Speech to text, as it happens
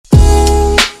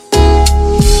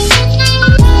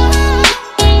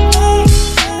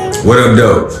What up,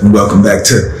 dope? Welcome back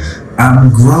to I'm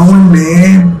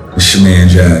growNman. It's your man,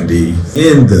 John D.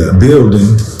 In the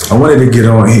building. I wanted to get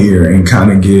on here and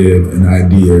kind of give an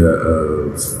idea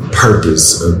of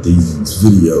purpose of these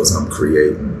videos I'm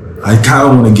creating. I kind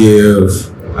of want to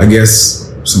give, I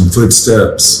guess, some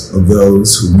footsteps of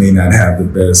those who may not have the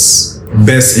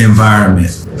best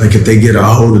environment. Like if they get a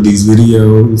hold of these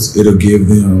videos, it'll give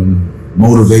them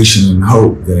motivation and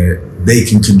hope that they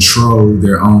can control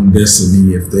their own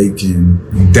destiny if they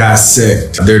can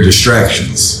dissect their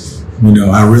distractions. You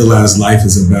know, I realize life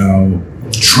is about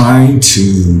trying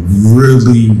to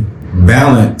really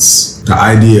balance the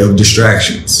idea of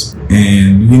distractions.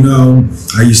 And, you know,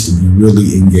 I used to be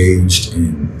really engaged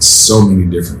in so many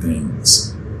different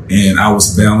things. And I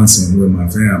was balancing with my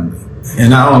family.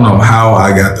 And I don't know how I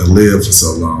got to live for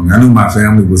so long. I knew my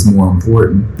family was more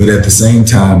important, but at the same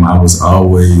time, I was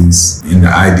always in the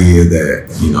idea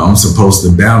that, you know, I'm supposed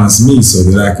to balance me so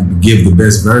that I can give the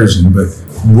best version. But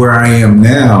where I am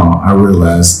now, I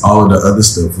realized all of the other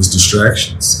stuff was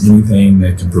distractions. Anything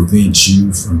that can prevent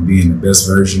you from being the best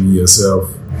version of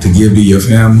yourself to give to your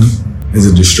family is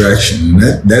a distraction. And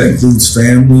that includes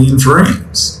family and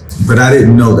friends. But I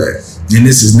didn't know that. And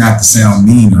this is not to sound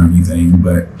mean or anything,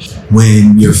 but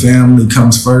when your family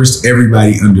comes first,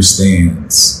 everybody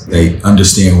understands. They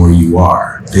understand where you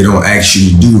are. They don't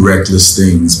actually do reckless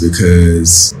things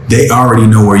because they already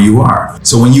know where you are.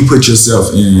 So when you put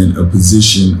yourself in a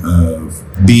position of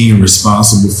being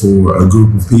responsible for a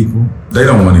group of people, they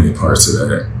don't want any parts of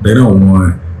that. They don't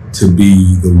want to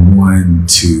be the one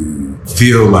to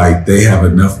feel like they have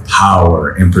enough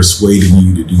power in persuading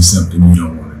you to do something you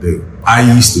don't want to do.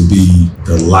 I used to be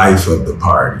the life of the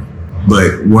party,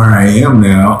 but where I am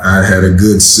now, I had a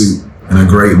good suit and a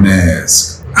great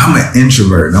mask. I'm an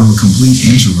introvert. I'm a complete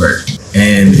introvert.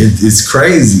 And it's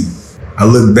crazy. I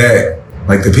look back,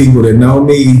 like the people that know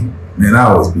me, man,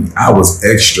 I was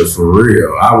extra for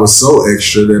real. I was so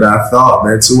extra that I thought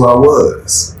that's who I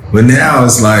was. But now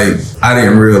it's like, I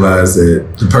didn't realize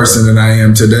that the person that I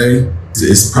am today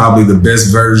is probably the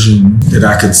best version that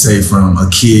I could say from a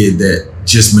kid that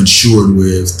just matured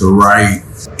with the right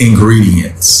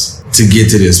ingredients to get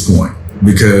to this point,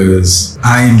 because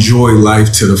I enjoy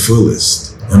life to the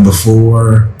fullest. And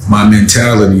before, my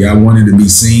mentality, I wanted to be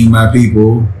seen by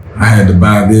people. I had to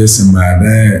buy this and buy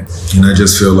that. And I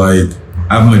just feel like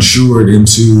I've matured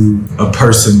into a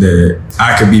person that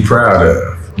I could be proud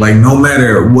of. Like no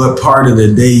matter what part of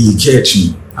the day you catch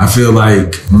me, I feel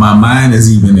like my mind is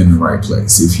even in the right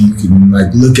place. If you can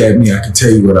like look at me, I can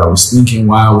tell you what I was thinking,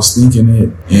 why I was thinking it.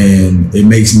 And it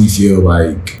makes me feel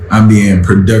like I'm being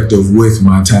productive with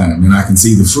my time and I can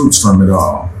see the fruits from it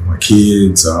all. My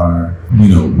kids are, you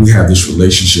know, we have this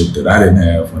relationship that I didn't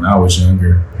have when I was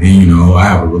younger. And, you know, I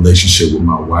have a relationship with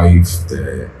my wife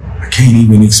that I can't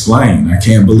even explain. I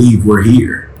can't believe we're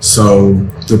here. So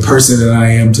the person that I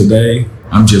am today,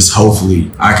 I'm just hopefully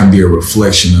I can be a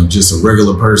reflection of just a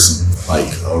regular person,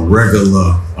 like a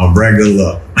regular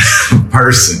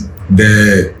person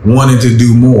that wanted to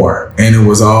do more. And it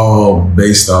was all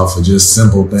based off of just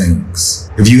simple things.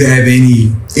 If you have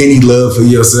any love for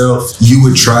yourself, you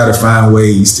would try to find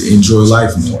ways to enjoy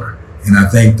life more. And I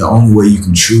think the only way you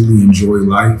can truly enjoy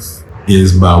life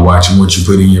is by watching what you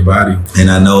put in your body.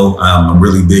 And I know I'm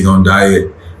really big on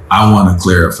diet. I want to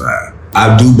clarify.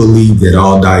 I do believe that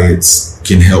all diets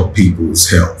can help people's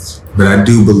health. But I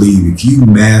do believe if you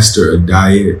master a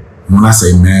diet, when I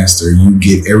say master, you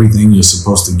get everything you're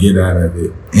supposed to get out of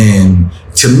it. And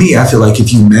to me, I feel like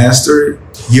if you master it,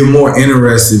 you're more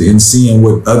interested in seeing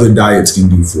what other diets can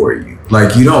do for you.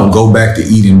 Like you don't go back to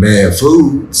eating bad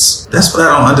foods. That's what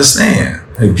I don't understand.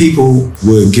 Like people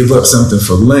would give up something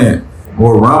for Lent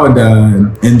or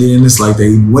Ramadan, and then it's like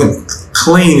they went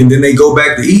clean and then they go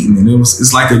back to eating. And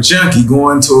it's like a junkie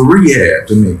going to a rehab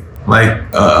to me. Like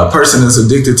a person that's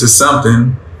addicted to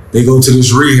something, they go to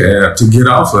this rehab to get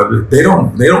off of it. They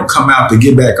don't come out to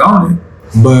get back on it.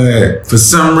 But for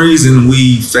some reason,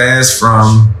 we fast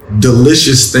from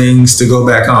delicious things to go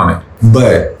back on it.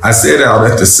 But I said all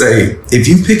that to say, if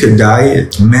you pick a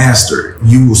diet, master it,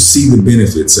 you will see the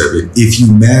benefits of it. If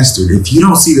you master it, if you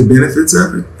don't see the benefits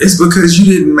of it, it's because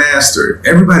you didn't master it.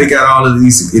 Everybody got all of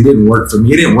these. It didn't work for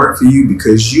me. It didn't work for you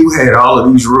because you had all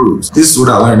of these rules. This is what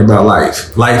I learned about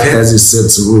life. Life has its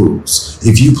sets of rules.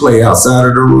 If you play outside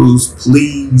of the rules,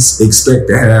 please expect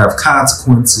to have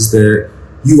consequences that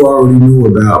you already knew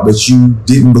about, but you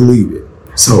didn't believe it.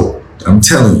 So I'm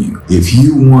telling you, if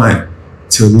you want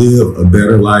to live a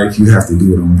better life, you have to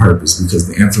do it on purpose, because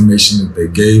the information that they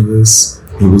gave us,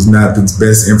 it was not the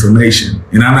best information.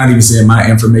 And I'm not even saying my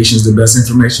information is the best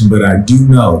information, but I do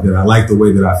know that I like the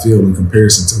way that I feel in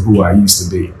comparison to who I used to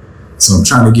be. So I'm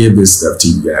trying to give this stuff to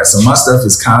you guys. So my stuff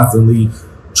is constantly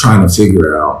trying to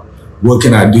figure out what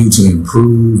can I do to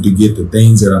improve, to get the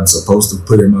things that I'm supposed to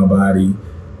put in my body.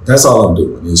 That's all I'm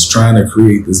doing, is trying to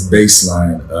create this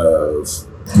baseline of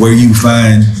where you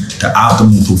find the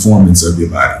optimal performance of your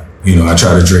body. You know, I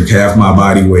try to drink half my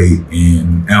body weight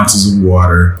in ounces of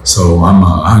water. So I'm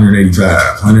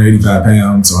 185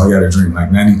 pounds. So I got to drink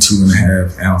like 92 and a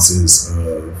half ounces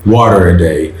of water a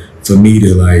day for me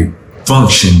to like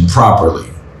function properly.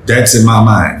 That's in my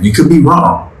mind. It could be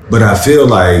wrong, but I feel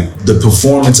like the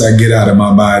performance I get out of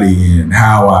my body and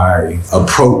how I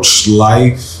approach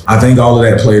life, I think all of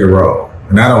that played a role.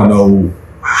 And I don't know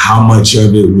how much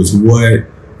of it was what,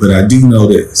 but I do know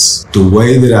this. The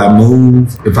way that I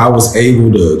move, if I was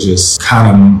able to just kind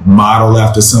of model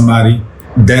after somebody,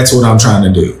 that's what I'm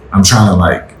trying to do. I'm trying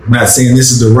to I'm not saying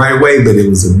this is the right way, but it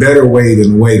was a better way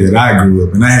than the way that I grew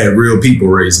up. And I had real people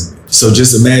raising me. So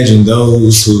just imagine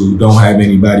those who don't have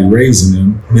anybody raising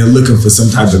them, they're looking for some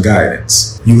type of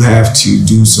guidance. You have to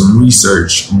do some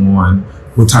research on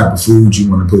what type of food you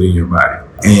want to put in your body.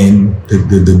 And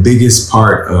the biggest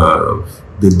part of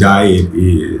the diet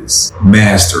is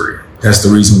mastery. That's the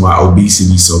reason why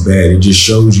obesity is so bad. It just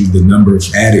shows you the number of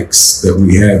addicts that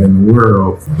we have in the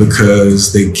world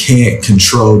because they can't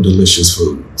control delicious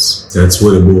foods. That's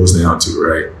what it boils down to,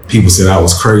 right? People said I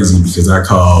was crazy because I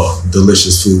call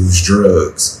delicious foods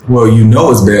drugs. Well, you know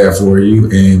it's bad for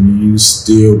you and you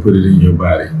still put it in your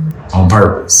body on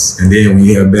purpose. And then when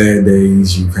you have bad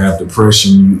days, you have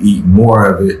depression, you eat more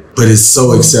of it, but it's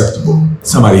so acceptable.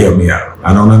 Somebody help me out.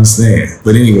 I don't understand.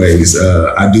 But anyways,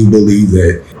 I do believe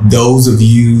that those of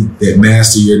you that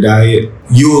master your diet,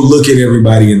 you will look at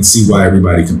everybody and see why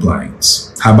everybody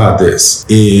complains. How about this?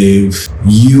 If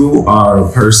you are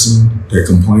a person that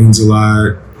complains a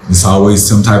lot, it's always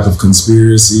some type of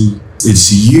conspiracy,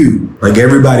 it's you. Like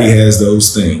everybody has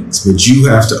those things, but you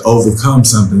have to overcome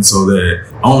something so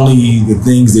that only the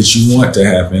things that you want to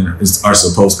happen are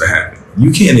supposed to happen.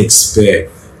 You can't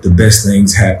expect the best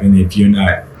things happen if you're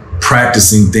not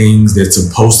practicing things that's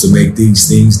supposed to make these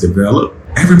things develop.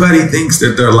 Everybody thinks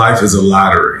that their life is a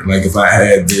lottery. Like if I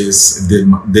had this,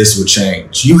 then this would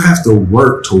change. You have to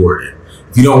work toward it.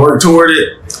 If you don't work toward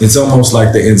it, it's almost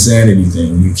like the insanity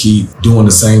thing. You keep doing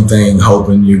the same thing,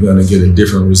 hoping you're going to get a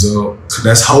different result.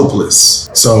 That's hopeless.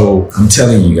 So I'm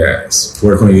telling you guys,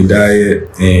 work on your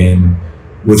diet. And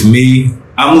with me,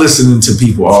 I'm listening to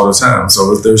people all the time.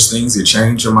 So if there's things that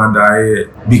change in my diet,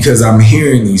 because I'm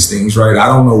hearing these things, right? I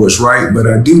don't know what's right, but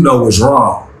I do know what's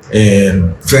wrong.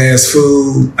 And fast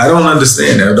food, I don't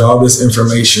understand that. With all this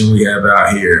information we have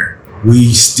out here,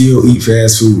 we still eat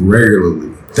fast food regularly.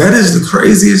 That is the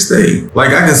craziest thing.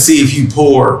 Like I can see if you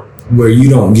poor where you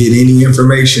don't get any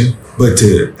information, but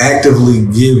to actively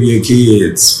give your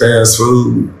kids fast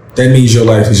food, that means your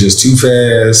life is just too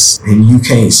fast and you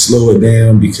can't slow it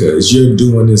down because you're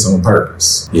doing this on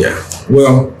purpose. Yeah.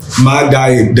 Well, my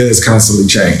diet does constantly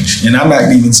change. And I'm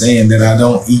not even saying that I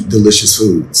don't eat delicious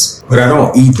foods, but I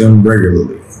don't eat them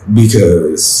regularly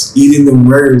because eating them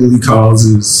regularly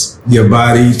causes your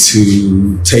body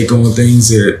to take on things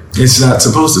that it's not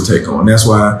supposed to take on. That's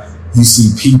why you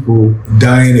see people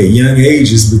dying at young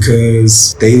ages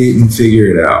because they didn't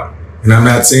figure it out. And I'm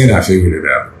not saying I figured it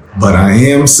out, but I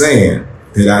am saying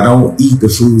that I don't eat the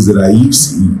foods that I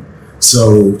used to eat.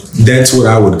 So that's what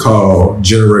I would call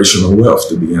generational wealth,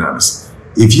 to be honest.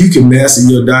 If you can master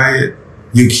your diet,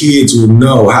 your kids will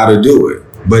know how to do it.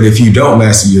 But if you don't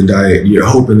master your diet, you're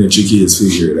hoping that your kids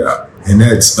figure it out. And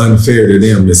that's unfair to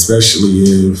them, especially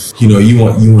if, you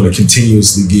want to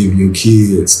continuously give your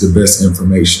kids the best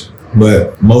information.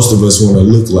 But most of us want to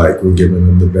look like we're giving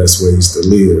them the best ways to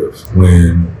live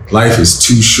when life is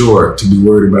too short to be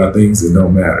worried about things that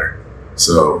don't matter.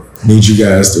 So I need you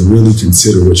guys to really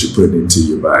consider what you're putting into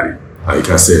your body. Like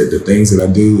I said, the things that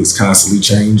I do is constantly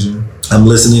changing. I'm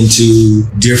listening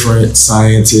to different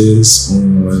scientists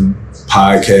on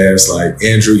podcasts like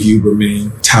Andrew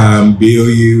Huberman, Tom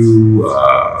Bilyeu.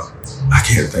 I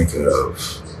can't think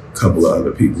of a couple of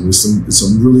other people. There's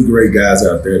some really great guys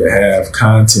out there that have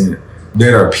content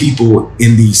that are people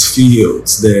in these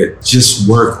fields that just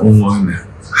work on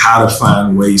how to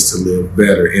find ways to live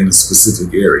better in a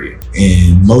specific area.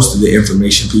 And most of the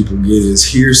information people get is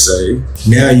hearsay.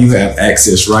 Now you have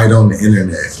access right on the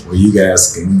internet where you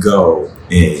guys can go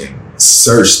and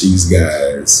search these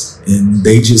guys, and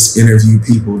they just interview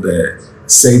people that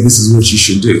say this is what you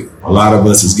should do. A lot of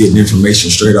us is getting information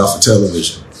straight off of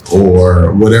television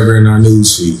or whatever in our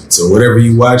news feed. So whatever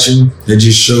you're watching, that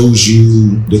just shows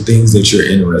you the things that you're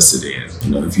interested in.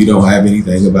 If you don't have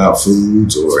anything about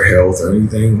foods or health or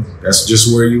anything, that's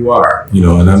just where you are.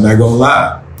 And I'm not gonna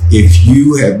lie. if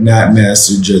you have not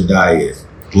mastered your diet,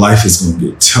 life is going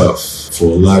to get tough for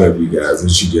a lot of you guys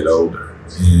as you get older.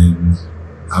 And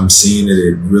I'm seeing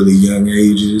it at really young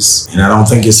ages. And I don't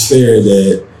think it's fair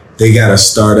that they got to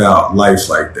start out life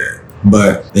like that.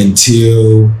 But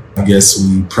until, I guess,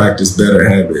 we practice better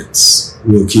habits,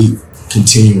 we'll keep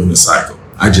continuing the cycle.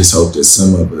 I just hope that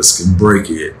some of us can break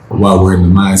it while we're in the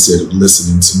mindset of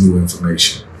listening to new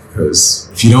information. Because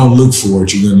if you don't look for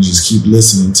it, you're going to just keep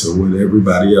listening to what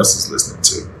everybody else is listening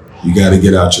to. You got to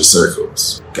get out your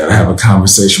circles. Got to have a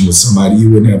conversation with somebody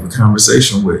you wouldn't have a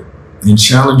conversation with. And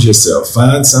challenge yourself.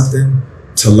 Find something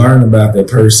to learn about that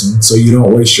person so you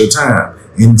don't waste your time.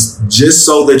 And just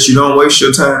so that you don't waste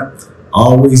your time,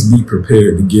 always be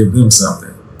prepared to give them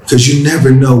something. Because you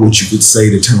never know what you could say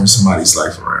to turn somebody's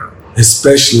life around.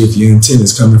 Especially if your intent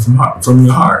is coming from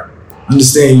your heart.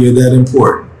 Understand you're that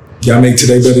important. Y'all make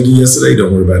today better than yesterday.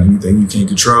 Don't worry about anything you can't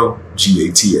control.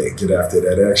 GATA. Get after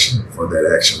that action, or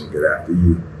that action will get after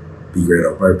you. Be great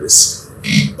on purpose.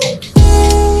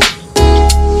 Boom.